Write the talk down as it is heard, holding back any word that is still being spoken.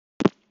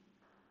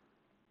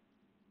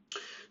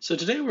So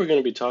today we're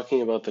going to be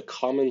talking about the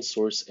common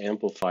source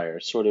amplifier,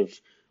 sort of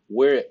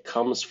where it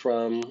comes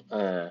from,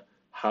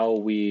 how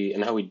we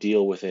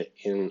deal with it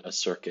in a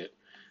circuit.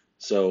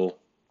 So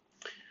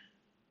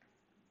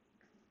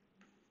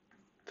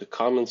the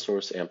common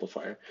source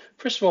amplifier.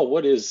 First of all,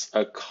 what is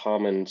a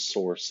common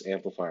source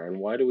amplifier, and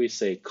why do we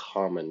say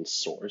common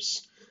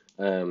source?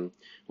 Um,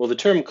 well, the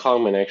term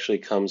common actually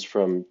comes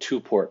from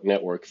two-port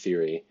network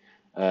theory.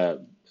 Uh,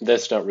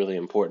 that's not really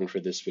important for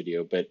this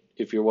video, but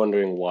if you're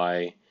wondering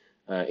why,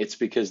 it's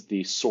because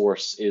the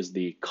source is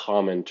the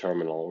common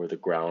terminal or the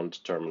ground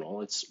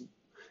terminal. It's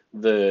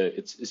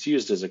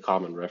used as a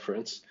common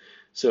reference.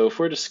 So if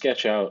we're to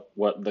sketch out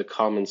what the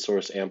common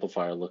source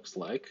amplifier looks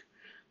like,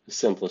 the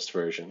simplest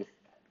version,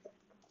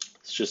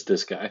 it's just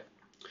this guy.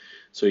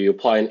 So you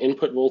apply an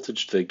input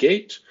voltage to the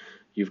gate.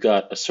 You've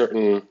got a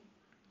certain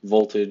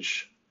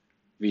voltage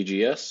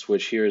VGS,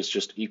 which here is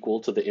just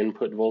equal to the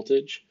input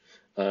voltage.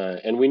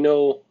 And we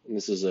know, and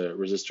this is a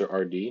resistor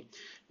RD,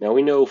 now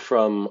we know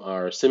from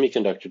our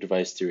semiconductor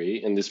device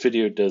theory, and this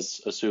video does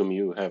assume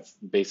you have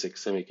basic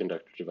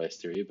semiconductor device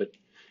theory, but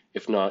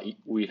if not,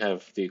 we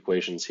have the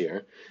equations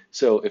here.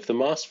 So if the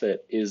MOSFET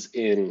is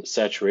in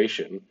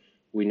saturation,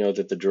 we know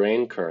that the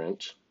drain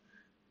current,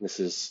 this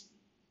is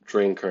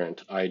drain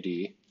current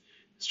ID,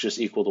 is just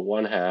equal to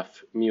 1/2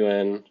 mu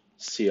n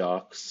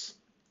Cox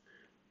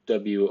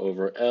W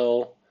over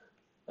L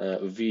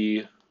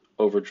V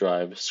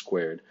overdrive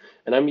squared.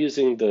 And I'm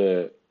using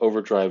the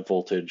overdrive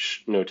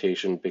voltage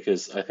notation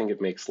because I think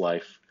it makes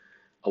life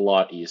a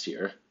lot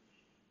easier.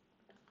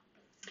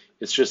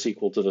 It's just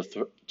equal to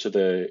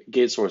the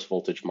gate source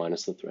voltage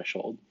minus the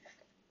threshold.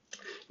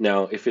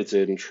 Now, if it's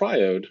in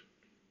triode,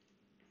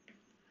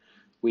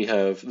 we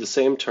have the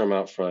same term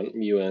out front,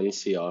 mu n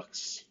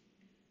Cox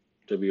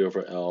W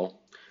over L,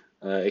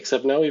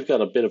 except now we've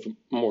got a bit of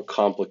a more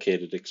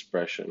complicated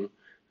expression.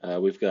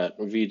 We've got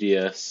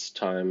VDS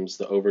times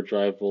the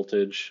overdrive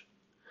voltage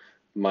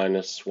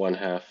minus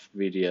 1/2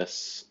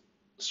 VDS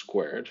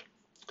squared.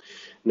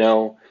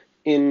 Now,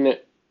 in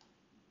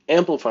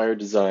amplifier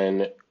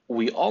design,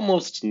 we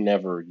almost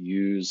never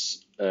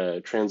use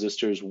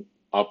transistors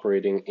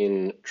operating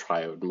in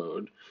triode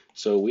mode.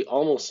 So we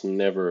almost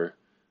never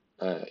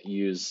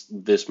use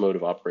this mode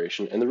of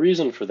operation. And the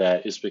reason for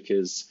that is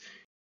because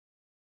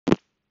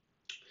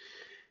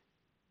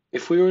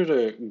if we were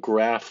to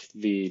graph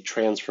the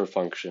transfer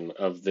function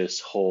of this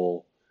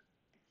whole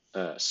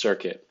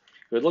circuit,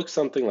 it would look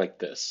something like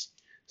this.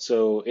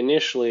 So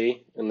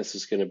initially, and this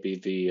is going to be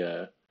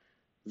the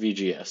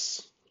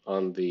VGS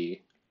on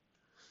the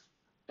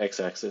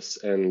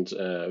x-axis and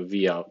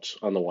Vout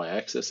on the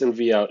y-axis, and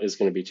Vout is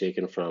going to be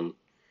taken from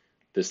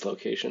this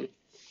location.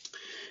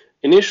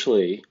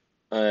 Initially,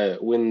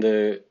 when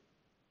the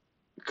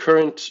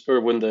current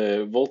or when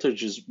the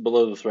voltage is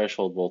below the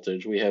threshold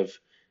voltage, we have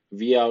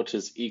Vout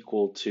is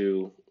equal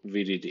to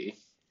VDD.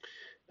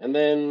 And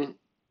then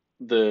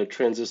the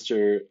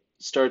transistor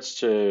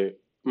starts to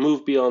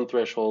move beyond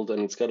threshold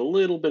and it's got a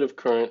little bit of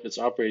current. It's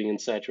operating in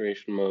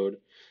saturation mode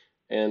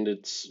and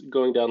it's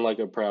going down like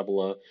a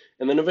parabola.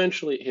 And then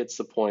eventually it hits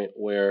the point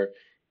where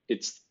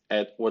it's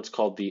at what's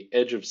called the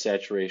edge of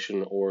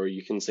saturation, or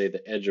you can say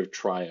the edge of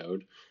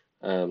triode.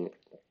 And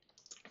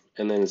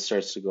then it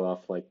starts to go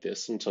off like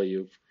this until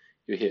you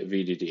hit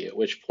VDD, at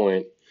which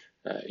point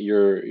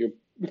you're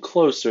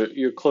close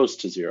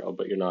to zero,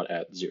 but you're not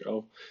at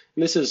zero.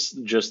 And this is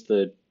just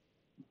the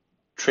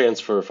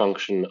transfer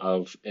function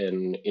of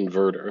an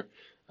inverter.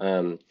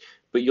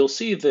 But you'll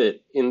see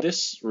that in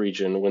this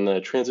region, when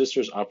the transistor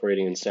is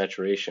operating in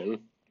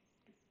saturation,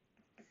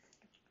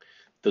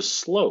 the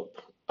slope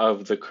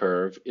of the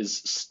curve is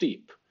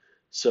steep.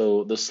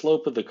 So the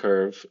slope of the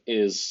curve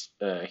is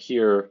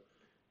here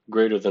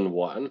greater than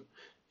 1.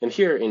 And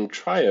here in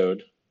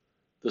triode,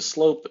 the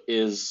slope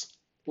is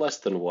less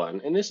than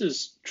 1. And this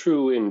is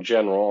true in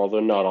general, although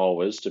not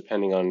always,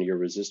 depending on your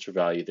resistor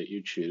value that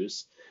you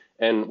choose.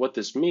 And what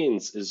this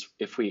means is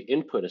if we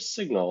input a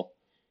signal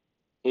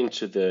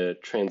into the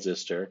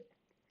transistor,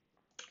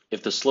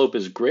 if the slope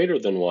is greater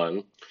than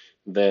 1,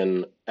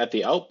 then at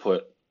the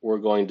output, we're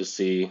going to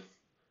see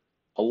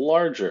a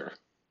larger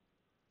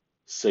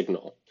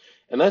signal.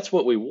 And that's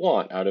what we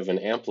want out of an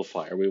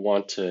amplifier. We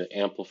want to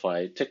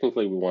amplify,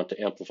 technically we want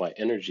to amplify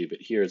energy, but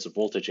here it's a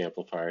voltage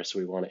amplifier, so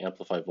we want to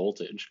amplify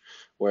voltage.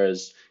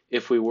 Whereas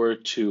if we were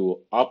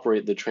to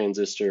operate the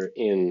transistor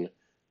in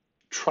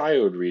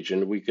triode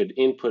region, we could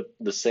input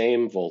the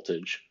same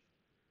voltage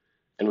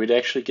and we'd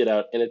actually get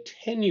out an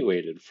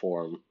attenuated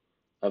form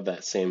of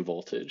that same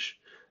voltage.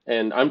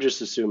 And I'm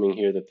just assuming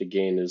here that the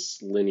gain is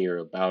linear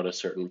about a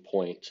certain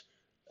point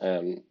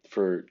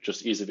for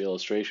just ease of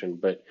illustration,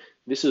 but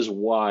this is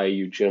why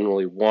you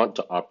generally want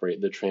to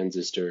operate the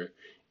transistor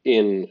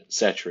in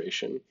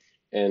saturation.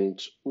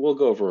 And we'll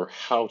go over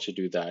how to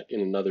do that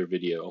in another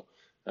video,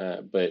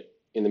 but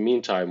in the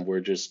meantime, we're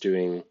just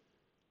doing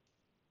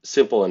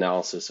simple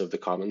analysis of the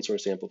common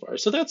source amplifier.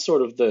 So that's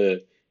sort of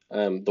the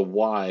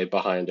why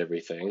behind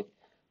everything.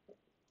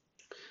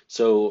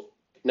 So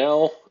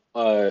now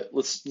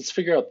let's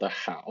figure out the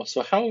how.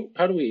 So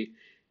how do we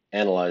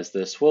analyze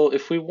this? Well,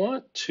 if we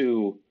want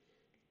to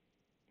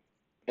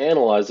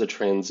analyze a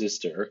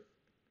transistor,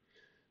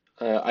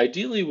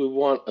 ideally we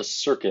want a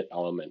circuit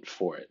element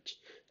for it.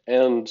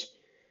 And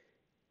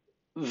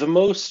the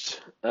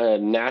most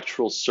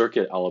natural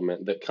circuit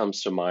element that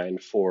comes to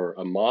mind for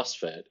a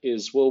MOSFET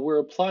is, well, we're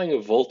applying a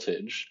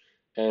voltage,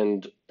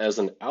 and as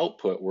an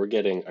output, we're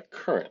getting a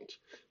current.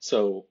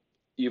 So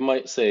you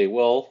might say,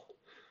 well,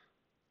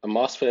 a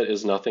MOSFET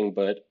is nothing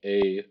but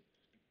a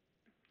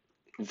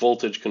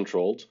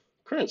voltage-controlled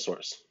current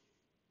source.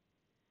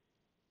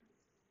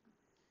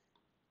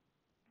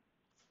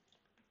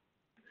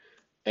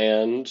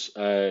 And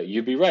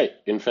you'd be right.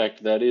 In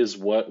fact, that is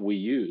what we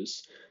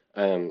use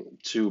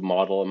to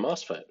model a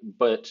MOSFET.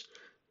 But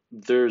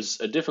there's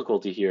a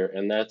difficulty here,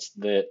 and that's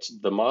that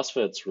the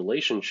MOSFET's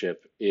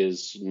relationship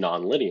is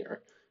nonlinear.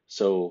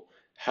 So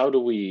how do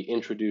we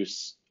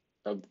introduce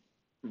a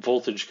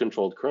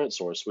voltage-controlled current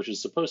source, which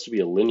is supposed to be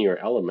a linear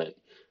element,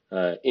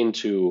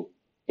 into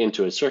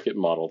a circuit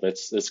model?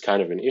 That's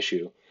kind of an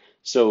issue.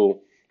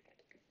 So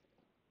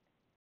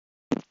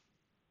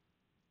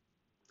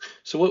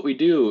So what we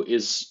do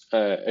is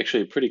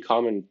actually a pretty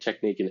common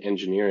technique in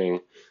engineering,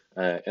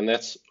 and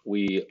that's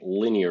we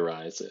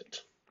linearize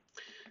it.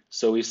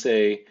 So we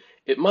say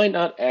it might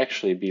not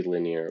actually be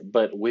linear,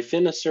 but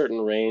within a certain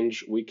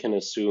range, we can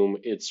assume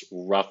it's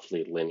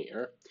roughly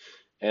linear.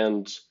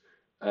 And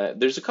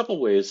there's a couple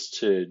ways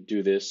to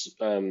do this.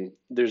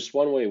 There's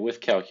one way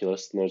with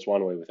calculus, and there's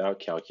one way without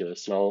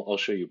calculus, and I'll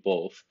show you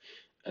both.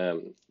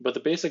 But the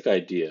basic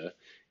idea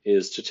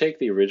is to take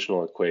the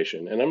original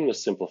equation, and I'm going to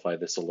simplify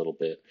this a little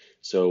bit.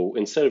 So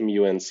instead of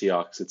mu n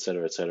Cox, et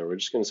cetera, we're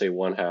just going to say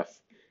 1/2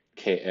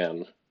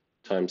 Kn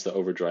times the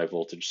overdrive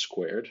voltage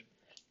squared.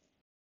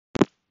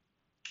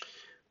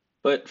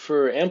 But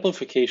for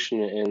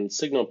amplification and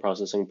signal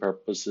processing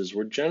purposes,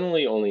 we're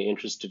generally only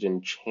interested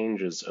in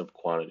changes of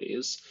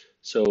quantities.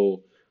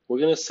 So we're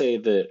going to say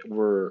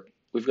that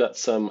we've got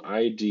some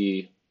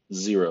ID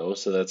 0,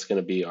 so that's going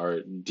to be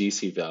our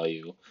DC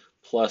value,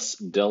 plus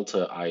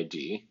delta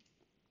ID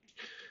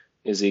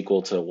is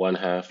equal to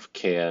 1/2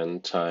 Kn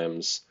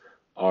times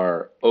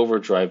our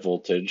overdrive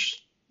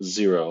voltage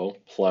 0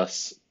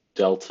 plus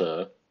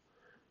delta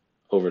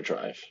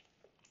overdrive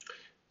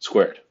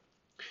squared.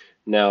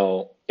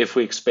 Now, if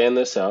we expand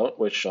this out,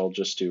 which I'll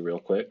just do real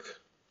quick,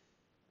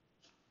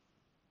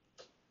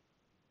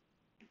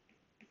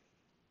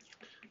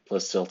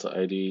 plus delta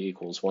ID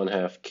equals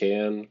 1/2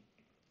 Kn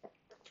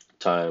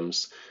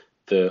times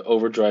the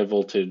overdrive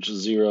voltage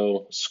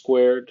 0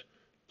 squared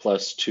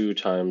plus 2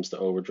 times the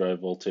overdrive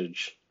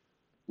voltage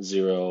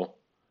 0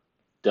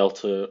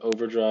 delta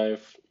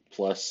overdrive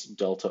plus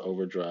delta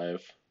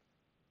overdrive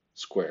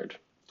squared.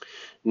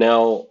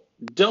 Now,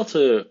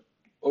 delta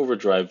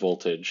overdrive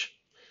voltage,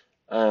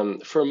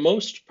 for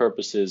most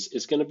purposes,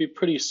 is going to be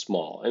pretty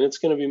small, and it's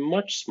going to be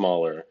much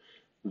smaller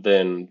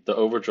than the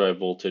overdrive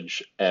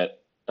voltage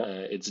at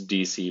its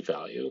DC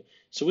value.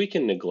 So we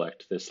can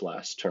neglect this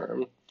last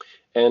term.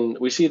 And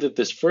we see that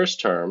this first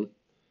term,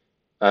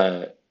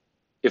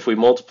 if we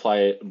multiply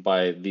it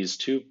by these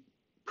two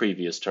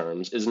previous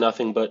terms, is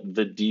nothing but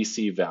the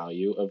DC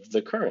value of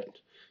the current.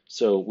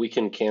 So we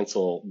can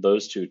cancel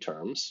those two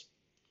terms,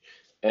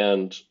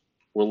 and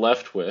we're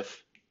left with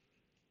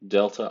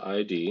delta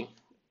ID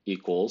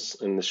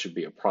equals, and this should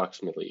be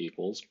approximately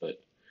equals,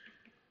 but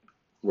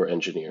we're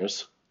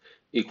engineers,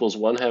 equals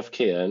 1/2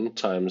 Kn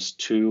times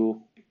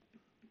 2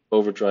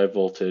 overdrive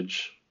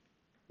voltage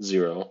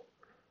 0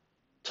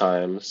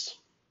 times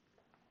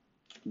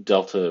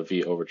delta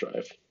V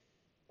overdrive.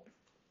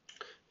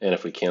 And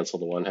if we cancel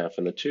the 1/2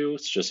 and the 2,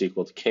 it's just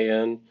equal to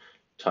Kn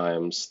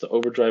times the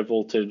overdrive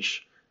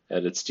voltage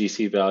at its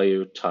DC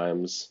value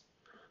times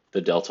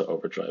the delta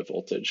overdrive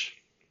voltage.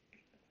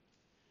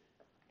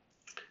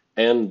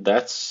 And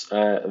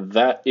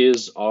that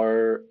is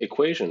our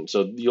equation.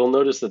 So you'll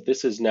notice that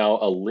this is now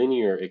a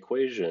linear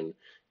equation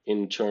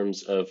in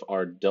terms of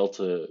our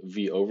delta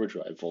V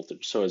overdrive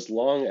voltage. So as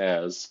long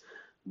as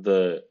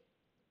the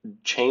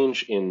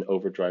change in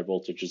overdrive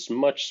voltage is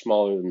much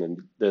smaller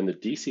than the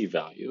DC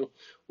value,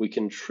 we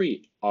can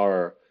treat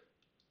our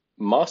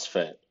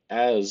MOSFET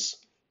as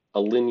a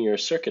linear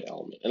circuit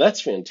element. And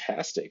that's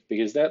fantastic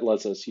because that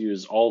lets us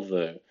use all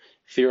the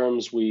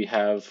theorems we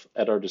have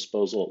at our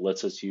disposal. It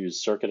lets us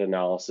use circuit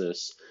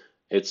analysis.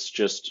 It's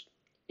just,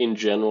 in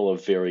general, a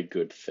very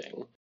good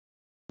thing.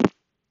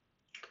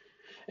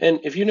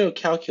 And if you know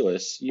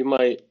calculus, you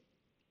might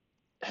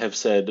have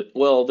said,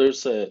 well,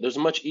 there's a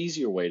much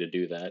easier way to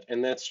do that,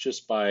 and that's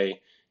just by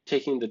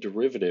taking the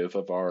derivative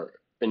of our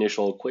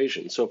initial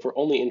equation. So if we're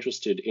only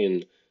interested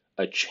in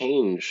a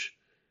change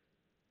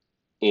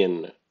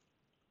in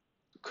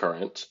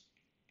current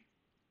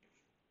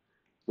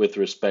with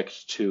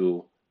respect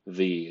to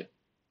the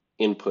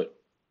input,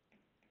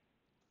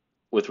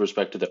 with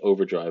respect to the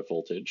overdrive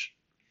voltage,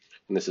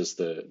 and this is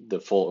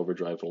the full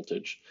overdrive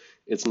voltage,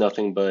 it's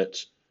nothing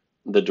but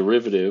the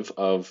derivative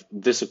of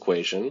this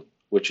equation,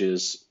 which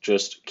is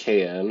just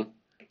Kn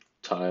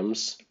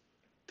times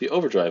the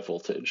overdrive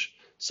voltage.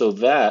 So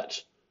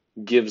that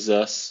gives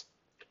us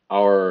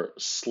our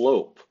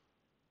slope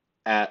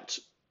at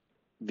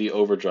the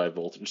overdrive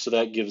voltage. So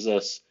that gives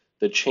us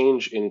the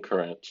change in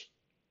current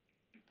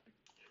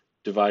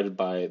divided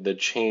by the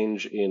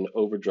change in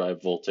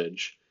overdrive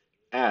voltage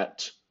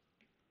at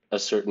a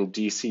certain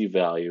DC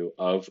value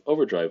of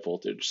overdrive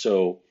voltage.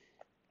 So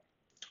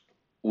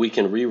we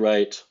can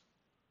rewrite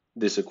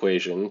this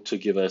equation to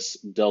give us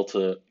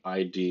delta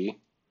ID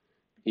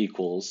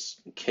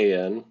equals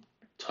Kn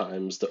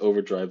times the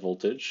overdrive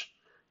voltage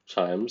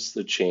times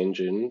the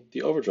change in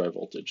the overdrive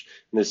voltage.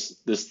 And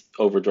this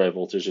overdrive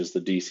voltage is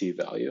the DC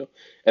value.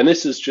 And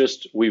this is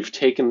just, we've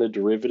taken the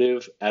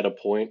derivative at a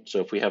point. So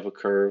if we have a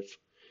curve,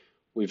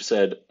 we've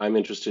said, I'm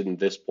interested in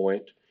this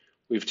point.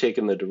 We've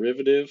taken the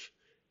derivative,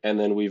 and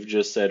then we've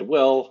just said,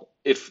 well,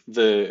 if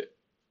the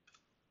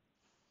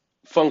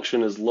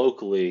function is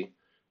locally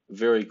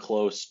very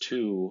close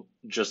to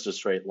just a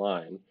straight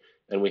line,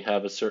 and we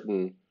have a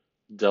certain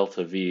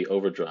delta V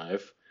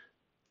overdrive,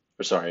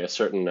 or sorry, a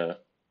certain,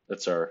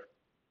 that's our,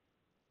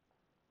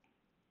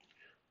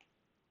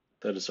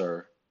 that is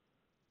our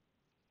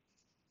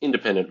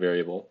independent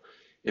variable.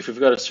 If we've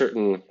got a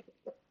certain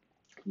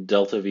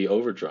delta V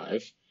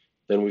overdrive,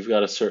 then we've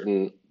got a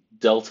certain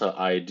delta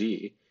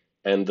ID,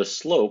 and the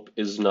slope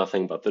is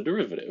nothing but the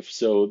derivative.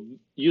 So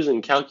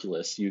using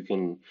calculus, you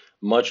can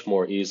much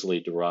more easily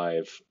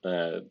derive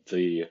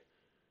the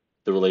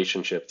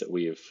relationship that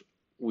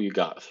we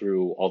got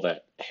through all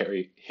that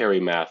hairy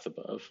math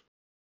above.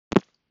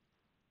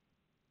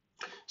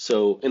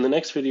 So in the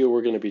next video,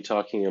 we're going to be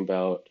talking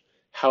about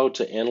how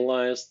to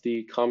analyze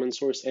the common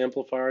source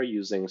amplifier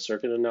using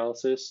circuit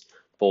analysis,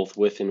 both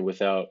with and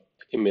without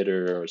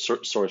emitter or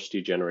source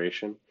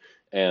degeneration.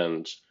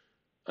 And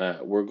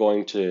we're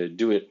going to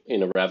do it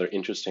in a rather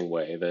interesting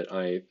way that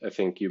I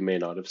think you may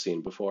not have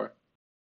seen before.